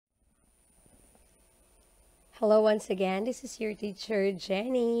Hello once again, this is your teacher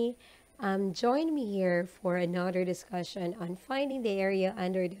Jenny. Join me here for another discussion on finding the area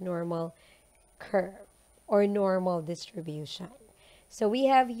under the normal curve or normal distribution. So we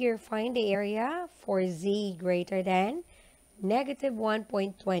have here find the area for z greater than negative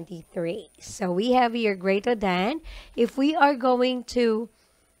 1.23. So we have here greater than. If we are going to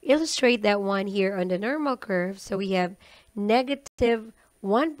illustrate that one here on the normal curve, so we have negative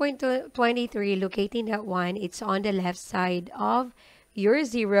 1.23, locating that one, it's on the left side of your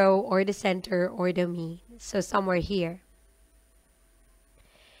zero or the center or the mean. So somewhere here.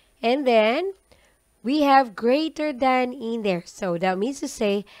 And then we have greater than in there. So that means to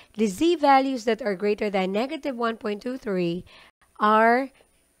say the z values that are greater than negative 1.23 are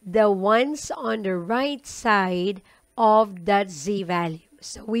the ones on the right side of that z value.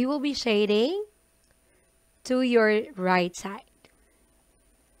 So we will be shading to your right side.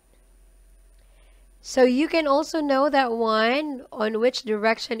 So you can also know that one on which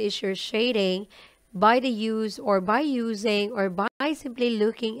direction is your shading by the use or by using or by simply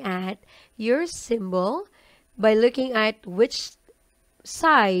looking at your symbol, by looking at which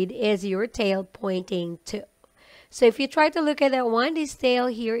side is your tail pointing to. So if you try to look at that one, this tail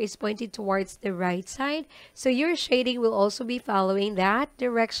here is pointing towards the right side. So your shading will also be following that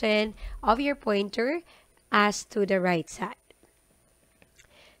direction of your pointer as to the right side.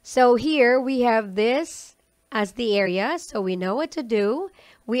 So here we have this as the area, so we know what to do.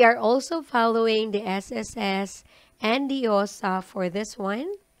 We are also following the SSS and the OSA for this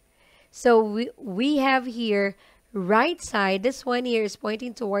one. So we have here right side. This one here is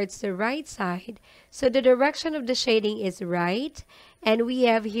pointing towards the right side. So the direction of the shading is right. And we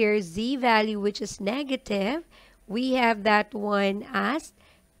have here Z value, which is negative. We have that one as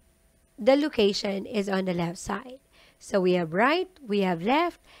the location is on the left side. So we have right, we have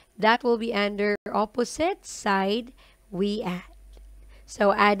left. That will be under opposite side we add.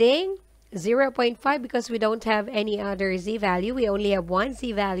 So adding 0.5 because we don't have any other z value. We only have one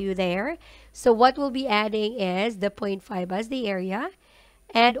z value there. So what we'll be adding is the 0.5 as the area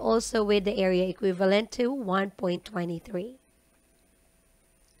and also with the area equivalent to 1.23.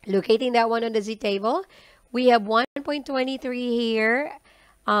 Locating that one on the z table, we have 1.23 here,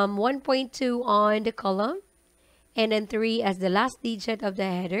 1.2 on the column, and then 3 as the last digit of the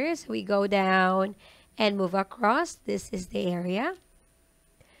headers. We go down and move across. This is the area.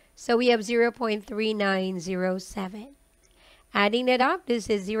 So we have 0.3907. Adding that up, this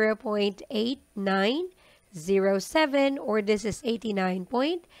is 0.8907 or this is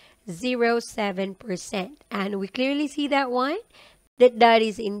 89.07%. And we clearly see that one, that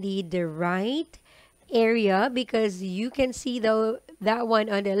is indeed the right area because you can see that one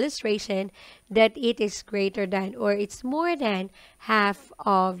on the illustration that it is greater than or it's more than half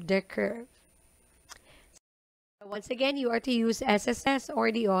of the curve. So once again, you are to use SSS or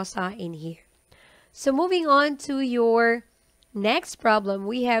the OSA in here. So moving on to your next problem,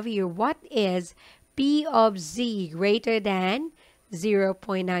 we have here what is P of Z greater than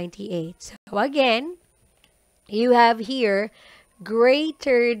 0.98. So again, you have here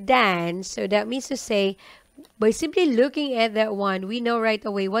greater than, so that means to say by simply looking at that one, we know right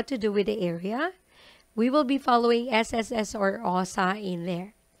away what to do with the area. We will be following SSS or OSA in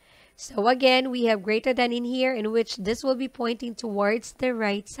there. So again, we have greater than in here in which this will be pointing towards the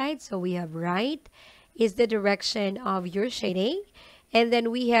right side. So we have right is the direction of your shading. And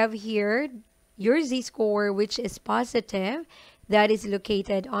then we have here your z-score which is positive. That is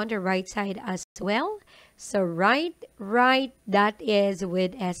located on the right side as well. So right, that is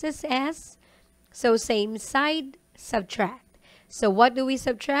with SSS. So same side, subtract. So what do we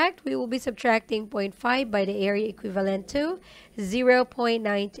subtract? We will be subtracting 0.5 by the area equivalent to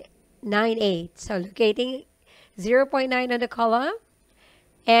 0.98. So locating 0.9 on the column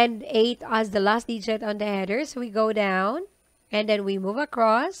and 8 as the last digit on the header. So we go down and then we move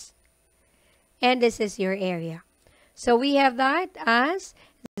across. And this is your area. So we have that as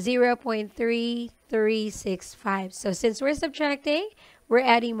 0.3365. So since we're subtracting, we're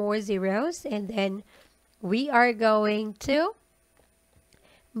adding more zeros and then we are going to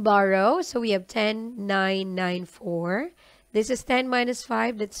borrow. So we have 10,994. This is 10 minus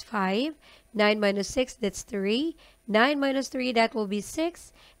 5, that's 5. 9 minus 6, that's 3. 9 minus 3, that will be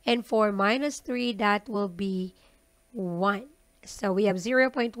 6. And 4 minus 3, that will be 1. So we have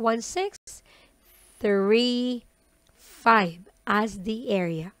 0.1635 as the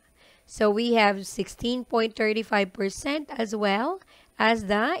area. So we have 16.35% as well as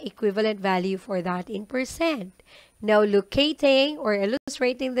the equivalent value for that in percent. Now locating or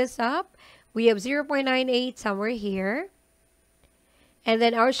illustrating this up, we have 0.98 somewhere here. And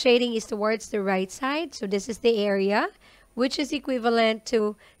then our shading is towards the right side. So this is the area, which is equivalent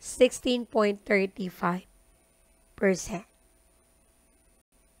to 16.35%.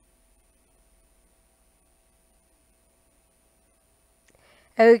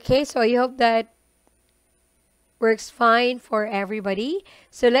 Okay, so I hope that works fine for everybody.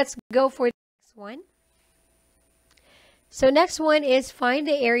 So let's go for the next one. So next one is find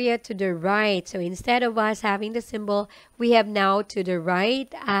the area to the right. So instead of us having the symbol, we have now to the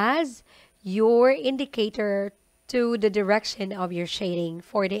right as your indicator to the direction of your shading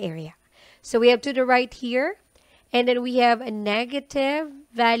for the area. So we have to the right here, and then we have a negative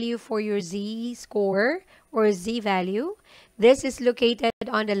value for your z-score or z-value. This is located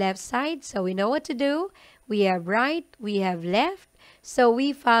on the left side, so we know what to do. We have right, we have left, so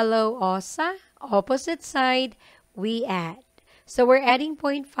we follow OSA, opposite side, we add. So we're adding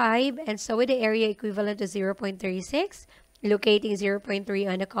 0.5, and so with the area equivalent to 0.36, locating 0.3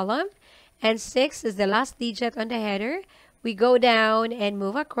 on the column, and 6 is the last digit on the header. We go down and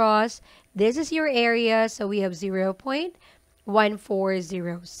move across. This is your area, so we have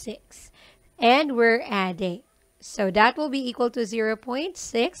 0.1406. And we're adding. So that will be equal to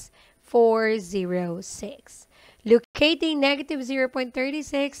 0.6406. Locating negative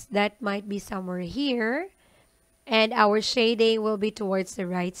 0.36, that might be somewhere here. And our shading will be towards the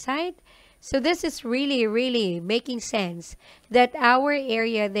right side. So this is really making sense that our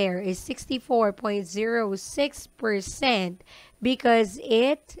area there is 64.06% because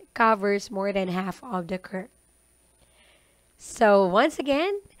it covers more than half of the curve. So once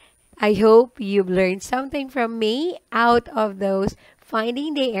again, I hope you've learned something from me out of those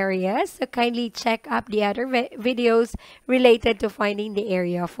finding the area. So kindly check up the other videos related to finding the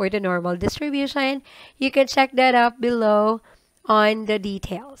area for the normal distribution. You can check that up below on the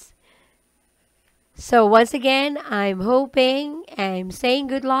details. So once again, I'm saying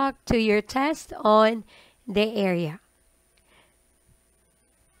good luck to your test on the area.